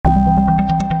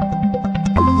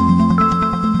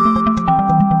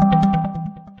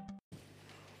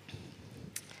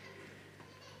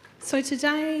So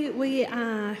today we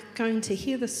are going to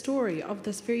hear the story of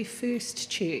this very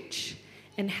first church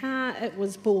and how it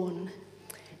was born.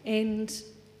 And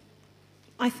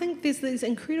I think there's these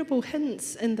incredible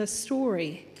hints in this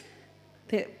story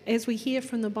that, as we hear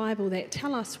from the Bible, that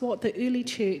tell us what the early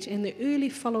church and the early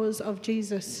followers of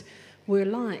Jesus were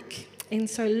like. And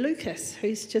so Lucas,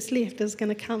 who's just left, is going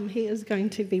to come. He is going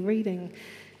to be reading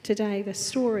today the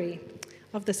story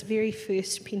of this very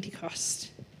first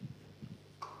Pentecost.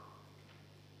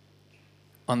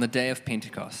 On the day of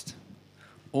Pentecost,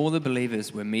 all the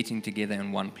believers were meeting together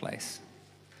in one place.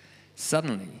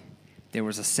 Suddenly, there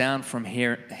was a sound from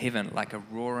heaven like a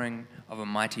roaring of a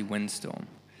mighty windstorm,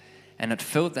 and it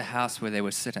filled the house where they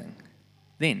were sitting.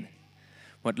 Then,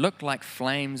 what looked like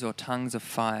flames or tongues of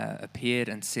fire appeared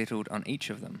and settled on each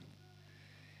of them.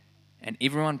 And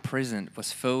everyone present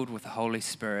was filled with the Holy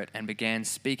Spirit and began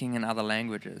speaking in other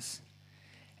languages,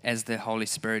 as the Holy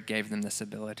Spirit gave them this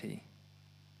ability.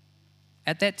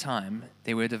 At that time,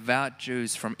 there were devout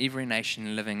Jews from every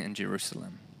nation living in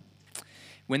Jerusalem.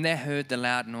 When they heard the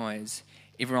loud noise,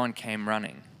 everyone came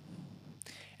running,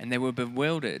 and they were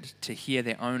bewildered to hear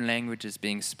their own languages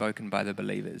being spoken by the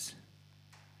believers.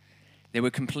 They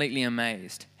were completely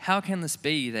amazed. "How can this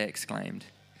be?" they exclaimed.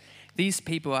 "These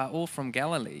people are all from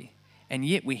Galilee, and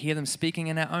yet we hear them speaking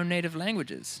in our own native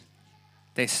languages."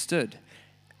 They stood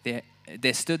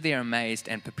there amazed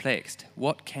and perplexed.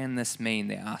 "What can this mean?"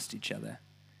 they asked each other.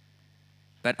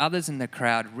 But others in the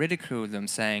crowd ridiculed them,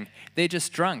 saying, "They're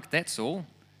just drunk, that's all."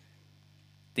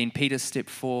 Then Peter stepped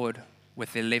forward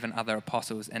with the 11 other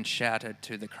apostles and shouted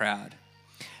to the crowd,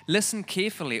 "Listen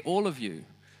carefully, all of you,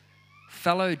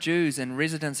 fellow Jews and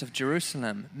residents of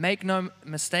Jerusalem. Make no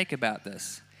mistake about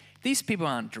this. These people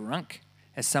aren't drunk,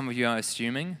 as some of you are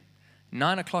assuming.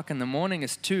 9 o'clock in the morning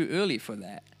is too early for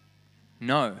that.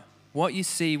 No, what you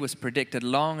see was predicted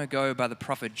long ago by the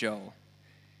prophet Joel.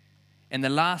 In the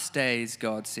last days,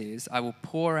 God says, I will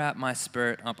pour out my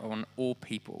spirit upon all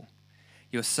people.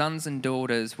 Your sons and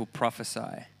daughters will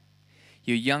prophesy.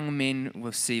 Your young men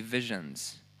will see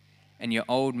visions, and your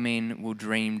old men will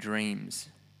dream dreams.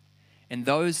 In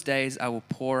those days I will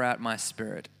pour out my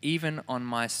spirit, even on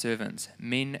my servants,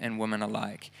 men and women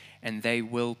alike, and they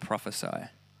will prophesy.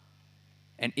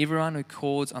 And everyone who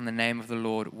calls on the name of the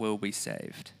Lord will be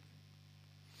saved.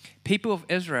 People of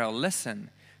Israel, listen.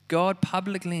 God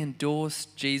publicly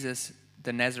endorsed Jesus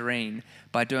the Nazarene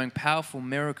by doing powerful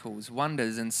miracles,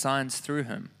 wonders, and signs through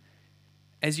him,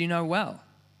 as you know well.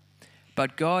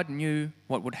 But God knew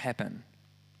what would happen,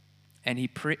 and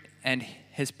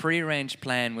his prearranged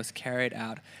plan was carried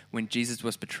out when Jesus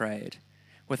was betrayed.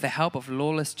 With the help of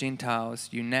lawless Gentiles,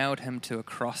 you nailed him to a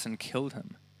cross and killed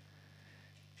him.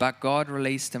 But God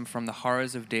released him from the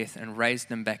horrors of death and raised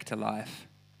him back to life,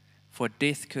 for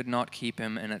death could not keep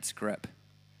him in its grip.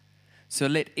 So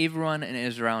let everyone in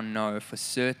Israel know for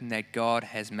certain that God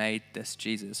has made this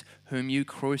Jesus, whom you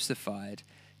crucified,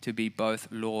 to be both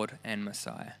Lord and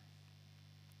Messiah."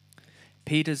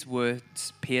 Peter's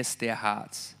words pierced their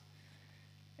hearts,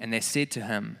 and they said to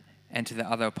him and to the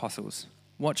other apostles,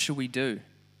 "What shall we do?"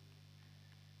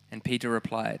 And Peter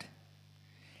replied,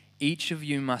 "Each of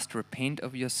you must repent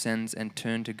of your sins and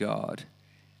turn to God,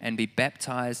 and be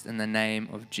baptized in the name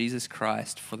of Jesus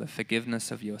Christ for the forgiveness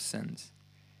of your sins.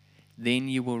 Then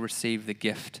you will receive the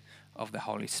gift of the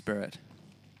Holy Spirit.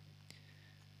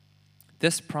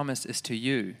 This promise is to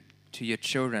you, to your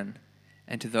children,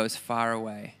 and to those far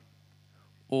away,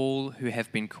 all who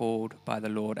have been called by the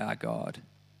Lord our God."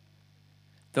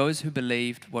 Those who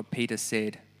believed what Peter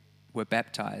said were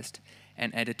baptized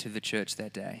and added to the church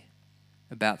that day,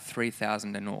 about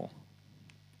 3,000 in all.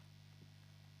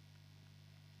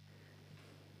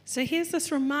 So here's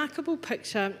this remarkable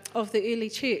picture of the early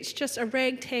church, just a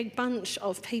ragtag bunch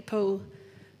of people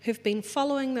who've been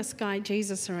following this guy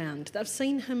Jesus around. They've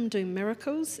seen him do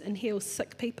miracles and heal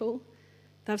sick people.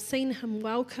 They've seen him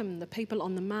welcome the people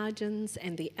on the margins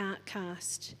and the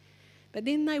outcast. But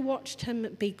then they watched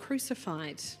him be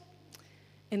crucified,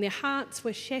 and their hearts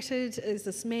were shattered as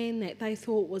this man that they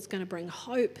thought was going to bring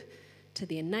hope to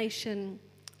their nation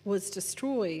was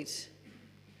destroyed.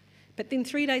 But then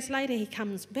 3 days later, he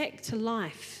comes back to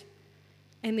life,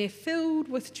 and they're filled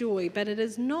with joy. But it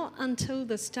is not until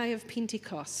this day of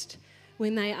Pentecost,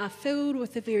 when they are filled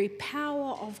with the very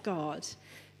power of God,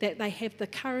 that they have the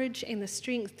courage and the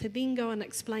strength to then go and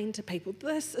explain to people,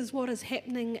 this is what is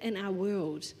happening in our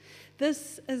world.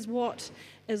 This is what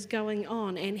is going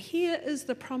on. And here is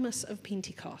the promise of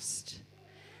Pentecost,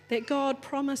 that God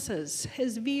promises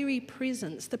his very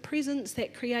presence, the presence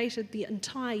that created the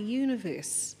entire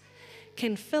universe,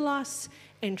 can fill us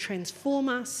and transform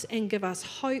us and give us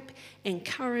hope and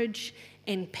courage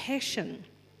and passion.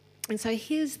 And so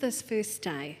here's this first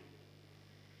day.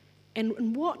 And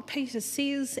in what Peter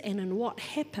says and in what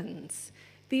happens,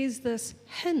 there's this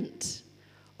hint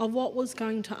of what was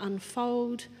going to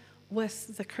unfold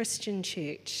with the Christian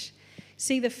church.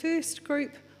 See, the first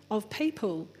group of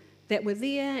people that were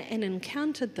there and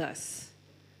encountered this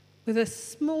were a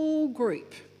small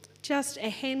group, just a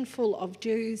handful of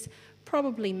Jews,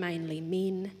 probably mainly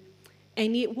men,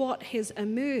 and yet what has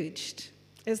emerged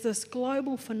is this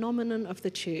global phenomenon of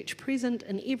the church present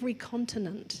in every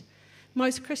continent.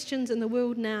 Most Christians in the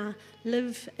world now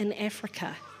live in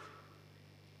Africa,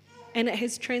 and it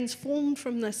has transformed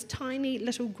from this tiny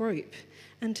little group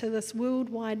into this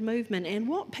worldwide movement. And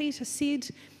what Peter said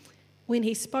when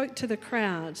he spoke to the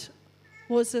crowd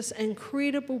was this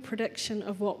incredible prediction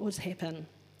of what would happen.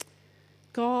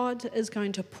 God is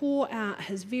going to pour out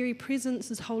his very presence,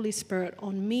 his Holy Spirit,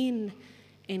 on men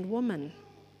and women.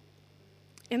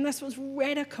 And this was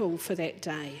radical for that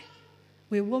day,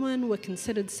 where women were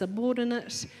considered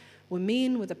subordinate, where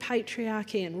men were the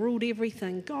patriarchy and ruled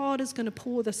everything. God is going to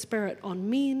pour the Spirit on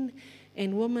men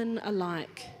and women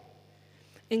alike.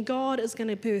 And God is going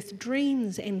to birth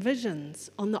dreams and visions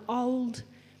on the old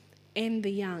and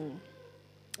the young.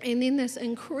 And then this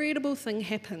incredible thing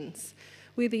happens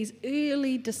where these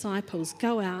early disciples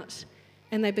go out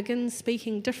and they begin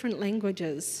speaking different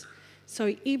languages.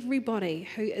 So everybody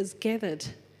who is gathered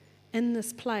in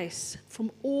this place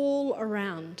from all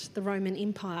around the Roman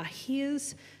Empire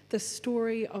hears the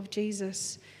story of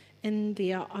Jesus in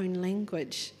their own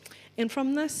language. And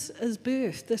from this is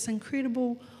birthed this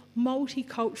incredible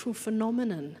multicultural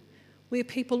phenomenon where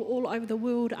people all over the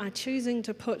world are choosing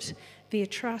to put their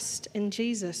trust in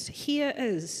Jesus. Here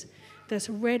is this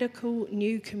radical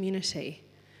new community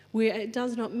where it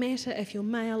does not matter if you're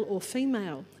male or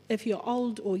female, if you're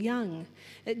old or young.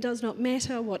 It does not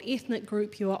matter what ethnic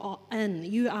group you are in.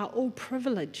 You are all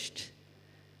privileged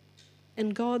in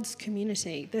God's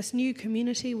community, this new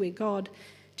community where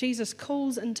Jesus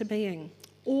calls into being.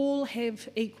 All have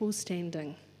equal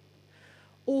standing.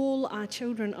 All are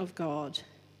children of God.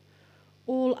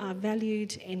 All are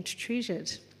valued and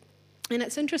treasured. And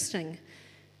it's interesting.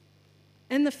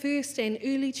 In the first and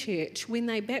early church, when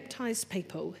they baptised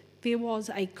people, there was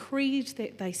a creed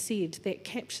that they said that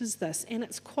captures this, and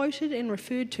it's quoted and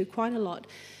referred to quite a lot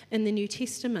in the New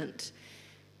Testament.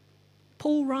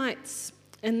 Paul writes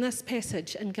in this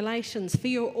passage in Galatians, "For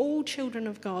you are all children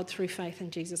of God through faith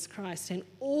in Jesus Christ, and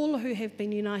all who have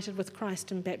been united with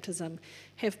Christ in baptism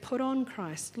have put on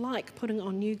Christ, like putting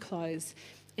on new clothes."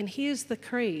 And here's the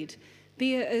creed: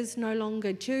 there is no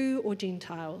longer Jew or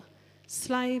Gentile,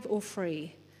 slave or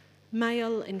free,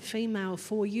 male and female,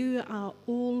 for you are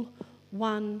all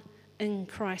one in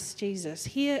Christ Jesus.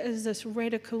 Here is this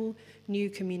radical new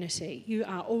community. You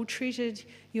are all treasured,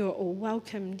 you are all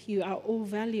welcomed, you are all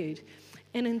valued.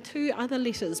 And in 2 other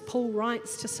letters, Paul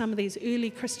writes to some of these early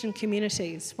Christian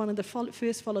communities, one of the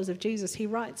first followers of Jesus. He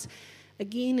writes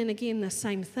again and again the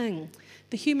same thing.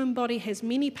 The human body has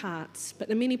many parts, but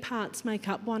the many parts make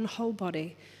up one whole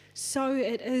body. So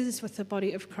it is with the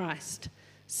body of Christ.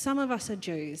 Some of us are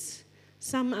Jews,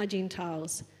 some are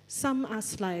Gentiles, some are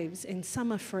slaves, and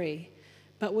some are free.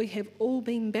 But we have all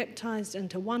been baptized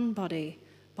into one body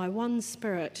by one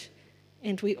Spirit,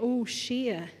 and we all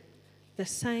share the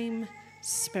same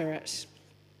Spirit.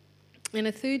 And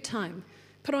a third time,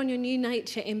 put on your new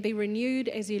nature and be renewed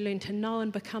as you learn to know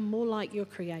and become more like your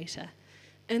Creator.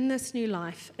 In this new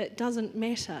life, it doesn't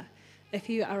matter if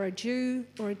you are a Jew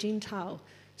or a Gentile,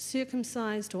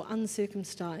 circumcised or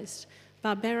uncircumcised,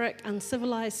 barbaric,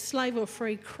 uncivilized, slave or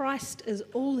free. Christ is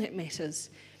all that matters,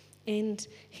 and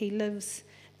he lives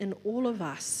in all of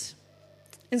us.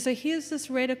 And so here's this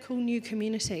radical new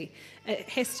community. It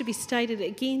has to be stated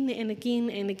again and again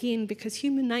and again because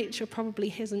human nature probably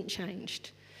hasn't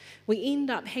changed. We end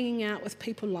up hanging out with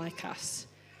people like us.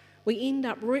 We end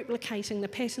up replicating the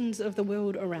patterns of the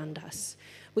world around us.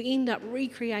 We end up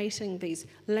recreating these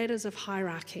ladders of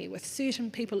hierarchy with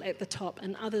certain people at the top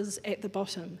and others at the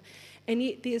bottom. And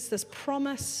yet there's this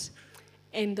promise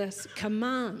and this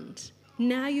command.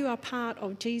 Now you are part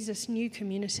of Jesus' new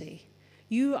community.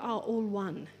 You are all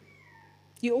one.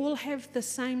 You all have the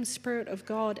same Spirit of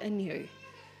God in you.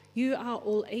 You are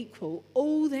all equal.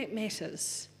 All that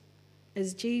matters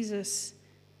is Jesus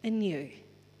in you.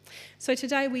 So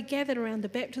today we gathered around the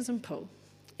baptism pool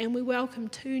and we welcome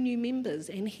 2 new members,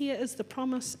 and here is the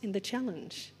promise and the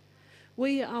challenge.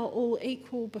 We are all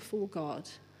equal before God.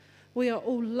 We are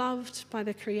all loved by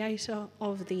the Creator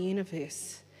of the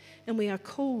universe, and we are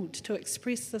called to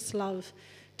express this love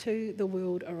to the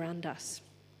world around us.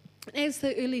 As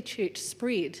the early church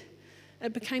spread,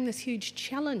 it became this huge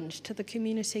challenge to the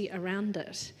community around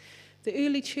it. The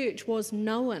early church was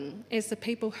known as the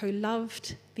people who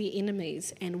loved their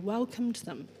enemies and welcomed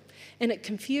them. And it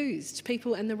confused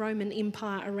people in the Roman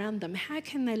Empire around them. How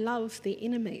can they love their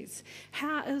enemies?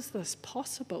 How is this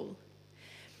possible?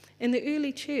 And the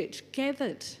early church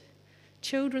gathered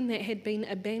children that had been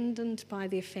abandoned by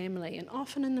their family. And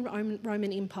often in the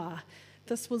Roman Empire,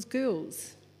 this was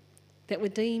girls that were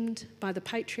deemed by the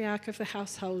patriarch of the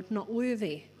household not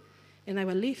worthy. And they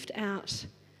were left out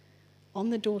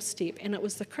on the doorstep. And it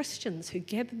was the Christians who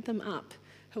gathered them up,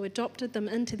 who adopted them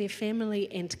into their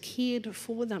family and cared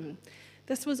for them.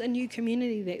 This was a new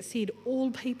community that said all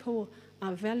people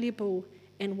are valuable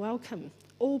and welcome.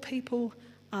 All people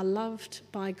are loved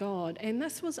by God. And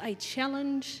this was a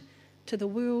challenge to the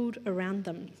world around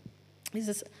them. There's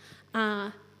this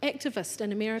activist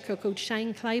in America called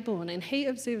Shane Claiborne, and he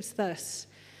observes this: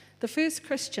 the first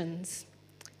Christians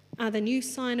are the new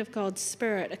sign of God's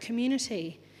Spirit, a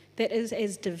community that is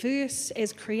as diverse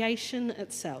as creation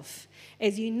itself,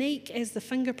 as unique as the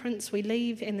fingerprints we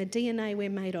leave and the DNA we're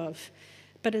made of,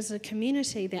 but as a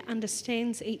community that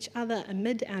understands each other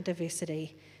amid our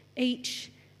diversity,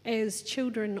 each as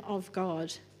children of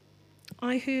God.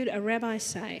 I heard a rabbi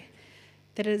say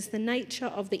that it is the nature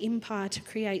of the empire to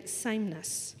create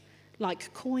sameness,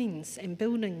 like coins and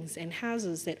buildings and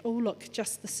houses that all look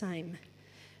just the same.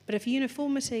 But if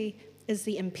uniformity is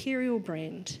the imperial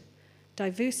brand,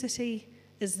 diversity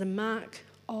is the mark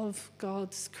of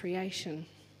God's creation.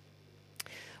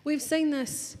 We've seen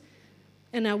this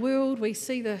in our world, we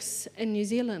see this in New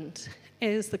Zealand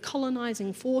as the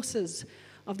colonising forces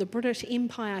of the British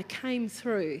Empire came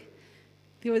through.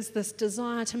 There was this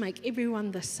desire to make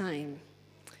everyone the same.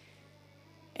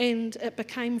 And it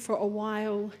became for a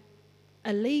while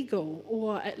illegal,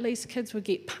 or at least kids would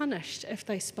get punished if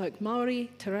they spoke Māori,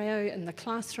 te reo in the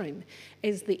classroom,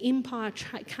 as the empire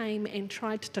came and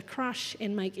tried to crush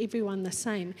and make everyone the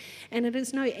same. And it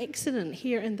is no accident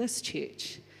here in this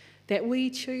church that we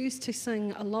choose to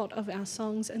sing a lot of our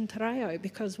songs in te reo,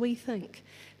 because we think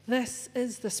this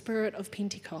is the spirit of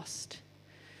Pentecost.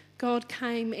 God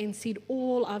came and said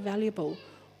all are valuable,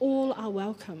 all are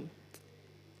welcome.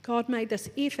 God made this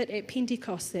effort at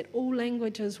Pentecost that all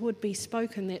languages would be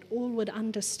spoken, that all would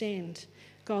understand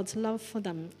God's love for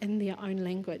them in their own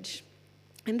language.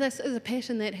 And this is a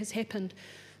pattern that has happened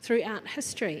throughout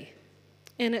history,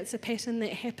 and it's a pattern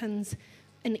that happens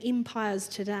in empires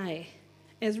today.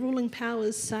 As ruling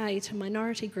powers say to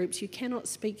minority groups, you cannot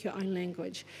speak your own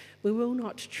language. We will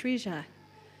not treasure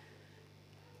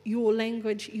your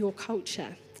language, your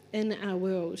culture in our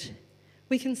world.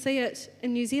 We can see it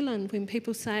in New Zealand when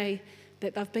people say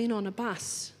that they've been on a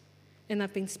bus and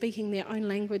they've been speaking their own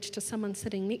language to someone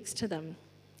sitting next to them.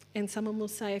 And someone will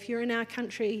say, if you're in our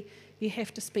country, you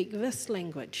have to speak this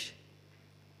language.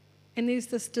 And there's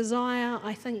this desire,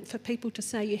 I think, for people to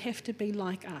say, you have to be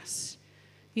like us.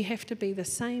 You have to be the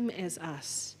same as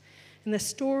us. And the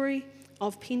story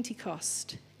of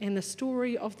Pentecost and the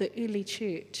story of the early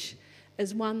church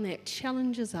is one that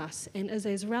challenges us and is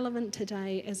as relevant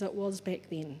today as it was back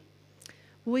then.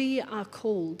 We are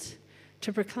called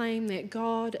to proclaim that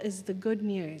God is the good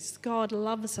news. God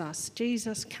loves us.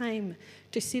 Jesus came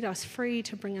to set us free,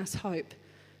 to bring us hope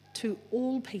to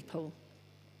all people,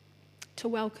 to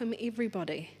welcome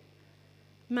everybody,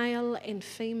 male and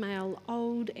female,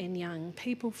 old and young,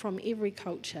 people from every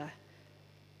culture.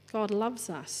 God loves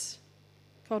us.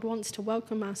 God wants to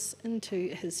welcome us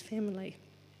into his family.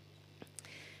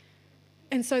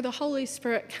 And so the Holy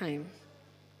Spirit came,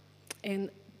 and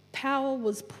power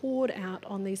was poured out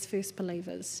on these first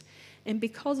believers. And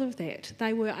because of that,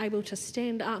 they were able to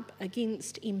stand up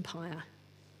against empire.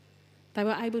 They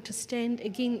were able to stand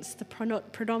against the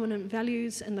predominant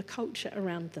values and the culture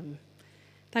around them.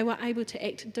 They were able to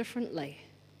act differently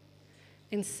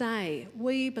and say,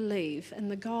 we believe in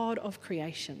the God of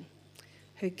creation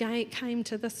who came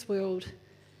to this world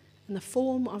in the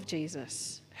form of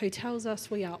Jesus, who tells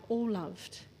us we are all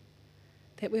loved,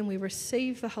 that when we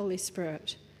receive the Holy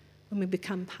Spirit, when we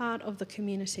become part of the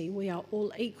community, we are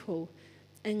all equal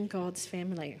in God's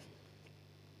family.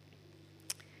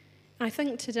 I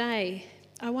think today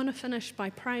I want to finish by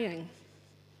praying,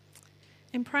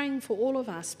 and praying for all of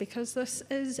us, because this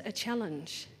is a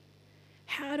challenge.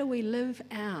 How do we live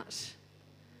out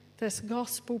this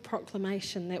gospel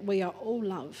proclamation that we are all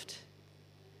loved?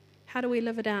 How do we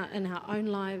live it out in our own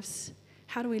lives?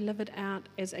 How do we live it out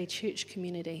as a church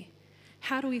community?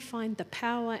 How do we find the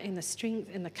power and the strength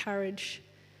and the courage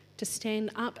to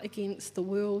stand up against the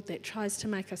world that tries to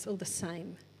make us all the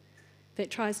same,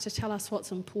 that tries to tell us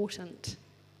what's important?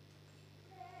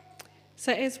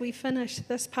 So as we finish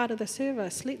this part of the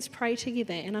service, let's pray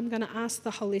together, and I'm going to ask the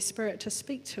Holy Spirit to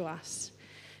speak to us.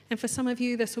 And for some of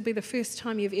you, this will be the first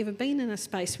time you've ever been in a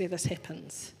space where this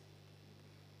happens.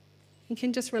 You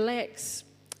can just relax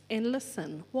and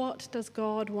listen. What does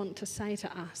God want to say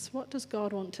to us? What does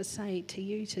God want to say to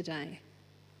you today?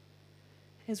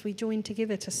 As we join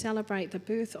together to celebrate the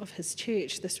birth of his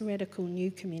church, this radical new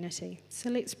community.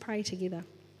 So let's pray together.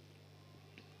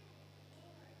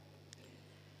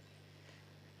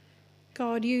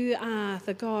 God, you are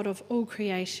the God of all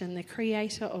creation, the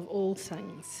creator of all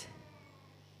things.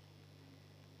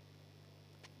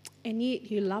 And yet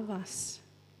you love us.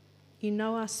 You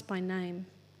know us by name.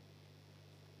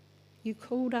 You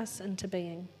called us into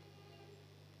being.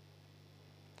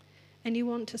 And you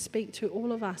want to speak to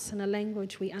all of us in a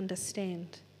language we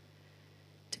understand,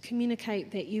 to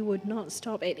communicate that you would not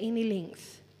stop at any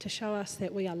length to show us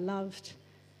that we are loved,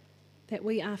 that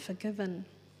we are forgiven,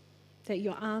 that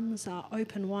your arms are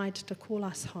open wide to call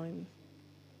us home.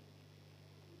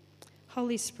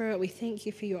 Holy Spirit, we thank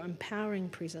you for your empowering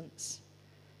presence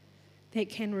that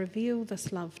can reveal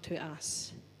this love to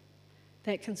us,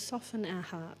 that can soften our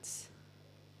hearts,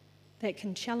 that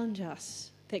can challenge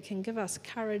us, that can give us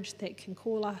courage, that can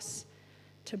call us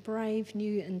to brave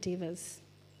new endeavours.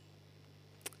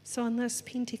 So on this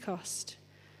Pentecost,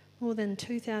 more than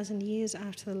 2,000 years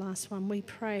after the last one, we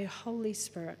pray, Holy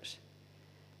Spirit,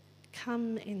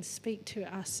 come and speak to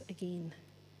us again.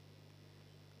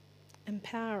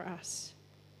 Empower us.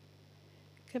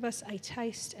 Give us a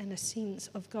taste and a sense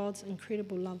of God's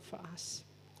incredible love for us.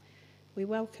 We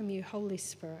welcome you, Holy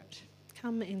Spirit.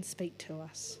 Come and speak to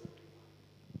us.